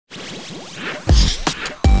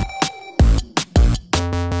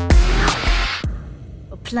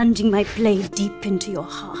Plunging my blade deep into your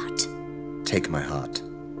heart. Take my heart.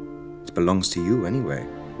 It belongs to you anyway.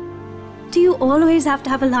 Do you always have to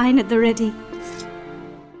have a line at the ready?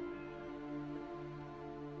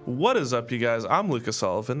 What is up, you guys? I'm Lucas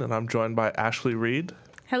Sullivan, and I'm joined by Ashley Reed.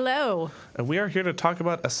 Hello. And we are here to talk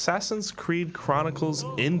about Assassin's Creed Chronicles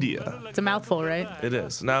India. It's a mouthful, right? It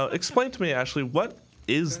is. Now, explain to me, Ashley, what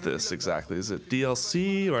is this exactly? Is it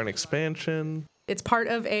DLC or an expansion? It's part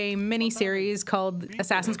of a mini-series called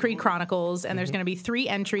Assassin's Creed Chronicles, and there's going to be 3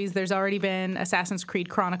 entries. There's already been Assassin's Creed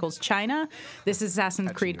Chronicles China. This is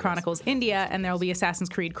Assassin's Creed Chronicles India, and there will be Assassin's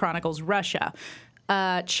Creed Chronicles Russia.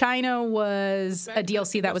 China was a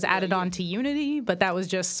DLC that was added on to Unity, but that was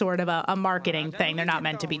just sort of a marketing thing. They're not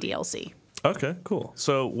meant to be DLC. Okay, cool.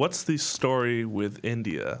 So what's the story with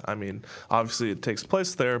India? I mean, obviously it takes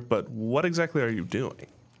place there, but what exactly are you doing?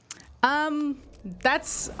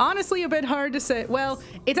 That's honestly a bit hard to say. Well,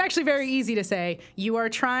 it's actually very easy to say. You are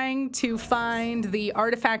trying to find the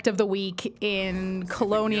artifact of the week in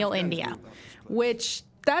colonial India, which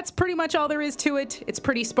that's pretty much all there is to it. It's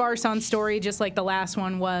pretty sparse on story, just like the last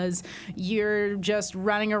one was. You're just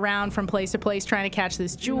running around from place to place trying to catch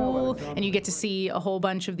this jewel, and you get to see a whole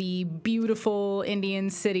bunch of the beautiful Indian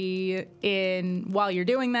city while you're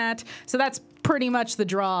doing that. So that's pretty much the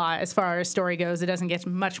draw as far as story goes. It doesn't get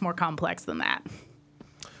much more complex than that.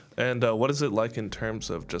 And what is it like in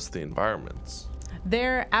terms of just the environments?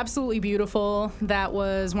 They're absolutely beautiful. That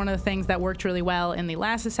was one of the things that worked really well in the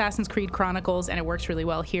last Assassin's Creed Chronicles, and it works really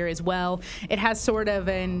well here as well. It has sort of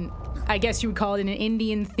I guess you would call it an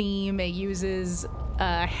Indian theme. It uses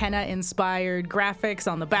henna-inspired graphics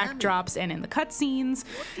on the backdrops and in the cutscenes,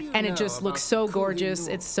 and it just looks so gorgeous.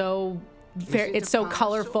 It's so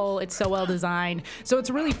colorful. It's so well designed. So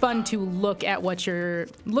it's really fun to look at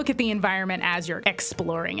the environment as you're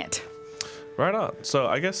exploring it. Right on. So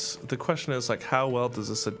I guess the question is, like, how well does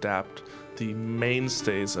this adapt the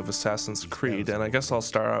mainstays of Assassin's Creed? And I guess I'll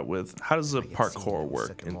start out with, how does the parkour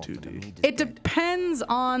work in 2D? It depends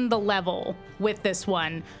on the level with this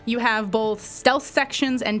one. You have both stealth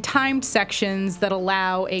sections and timed sections that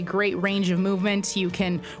allow a great range of movement. You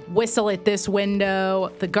can whistle at this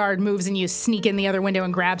window, the guard moves and you sneak in the other window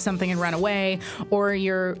and grab something and run away, or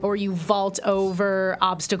you vault over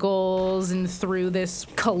obstacles and through this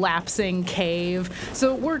collapsing cave.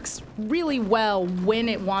 So it works really well when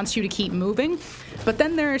it wants you to keep moving, but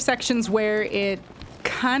then there are sections where it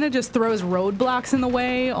kind of just throws roadblocks in the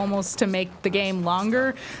way, almost to make the game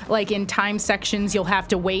longer. Like in time sections, you'll have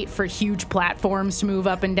to wait for huge platforms to move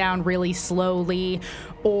up and down really slowly,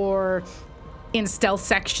 or in stealth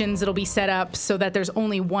sections, it'll be set up so that there's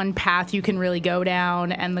only one path you can really go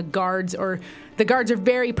down, and the guards are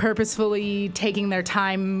very purposefully taking their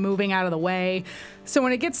time moving out of the way. So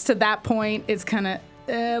when it gets to that point, it's kind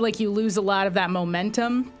of like you lose a lot of that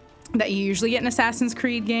momentum that you usually get in Assassin's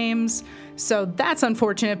Creed games. So that's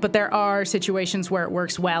unfortunate, but there are situations where it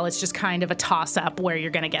works well. It's just kind of a toss-up where you're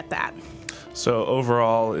going to get that. So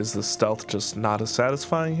overall, is the stealth just not as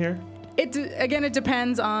satisfying here? It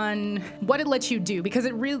depends on what it lets you do, because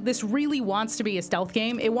this really wants to be a stealth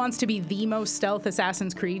game. It wants to be the most stealth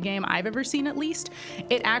Assassin's Creed game I've ever seen, at least.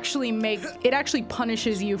 It actually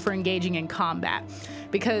punishes you for engaging in combat,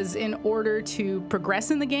 because in order to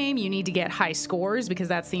progress in the game, you need to get high scores, because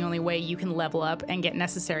that's the only way you can level up and get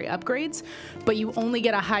necessary upgrades. But you only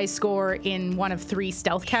get a high score in one of 3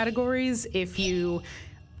 stealth categories: if you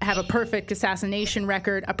have a perfect assassination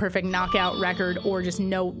record, a perfect knockout record, or just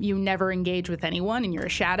you never engage with anyone and you're a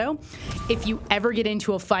shadow. If you ever get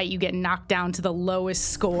into a fight, you get knocked down to the lowest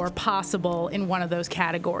score possible in one of those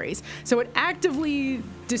categories. So it actively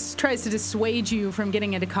tries to dissuade you from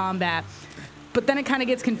getting into combat, but then it kind of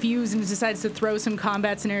gets confused and decides to throw some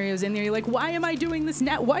combat scenarios in there. You're like, why am I doing this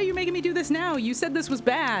now? Why are you making me do this now? You said this was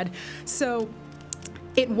bad. So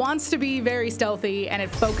it wants to be very stealthy, and it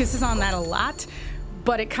focuses on that a lot,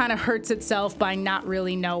 but it kind of hurts itself by not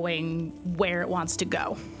really knowing where it wants to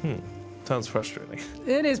go. Sounds frustrating.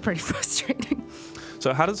 It is pretty frustrating.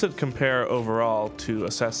 So how does it compare overall to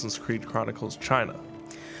Assassin's Creed Chronicles China?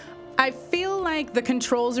 I feel like the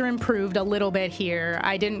controls are improved a little bit here.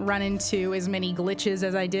 I didn't run into as many glitches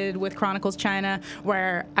as I did with Chronicles China,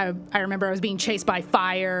 where I remember I was being chased by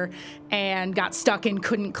fire and got stuck and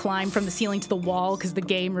couldn't climb from the ceiling to the wall because the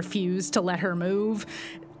game refused to let her move.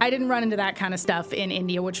 I didn't run into that kind of stuff in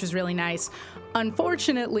India, which was really nice.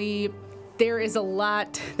 Unfortunately, there's a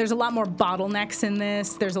lot more bottlenecks in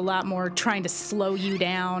this. There's a lot more trying to slow you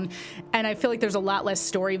down, and I feel like there's a lot less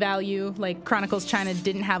story value. Like Chronicles China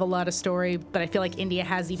didn't have a lot of story, but I feel like India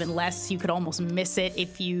has even less. You could almost miss it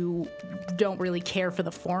if you don't really care for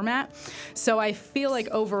the format. So I feel like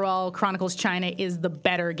overall Chronicles China is the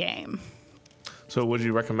better game. So would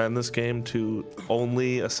you recommend this game to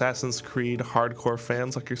only Assassin's Creed hardcore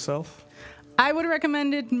fans like yourself? I would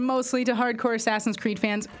recommend it mostly to hardcore Assassin's Creed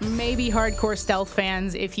fans, maybe hardcore stealth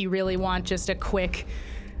fans if you really want just a quick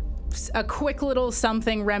little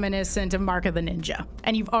something reminiscent of Mark of the Ninja,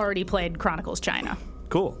 and you've already played Chronicles China.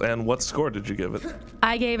 Cool. And what score did you give it?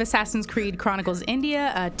 I gave Assassin's Creed Chronicles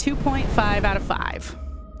India a 2.5 out of 5.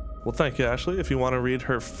 Well, thank you, Ashley. If you want to read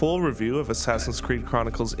her full review of Assassin's Creed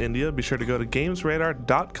Chronicles India, be sure to go to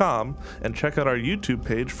GamesRadar.com and check out our YouTube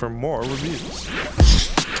page for more reviews.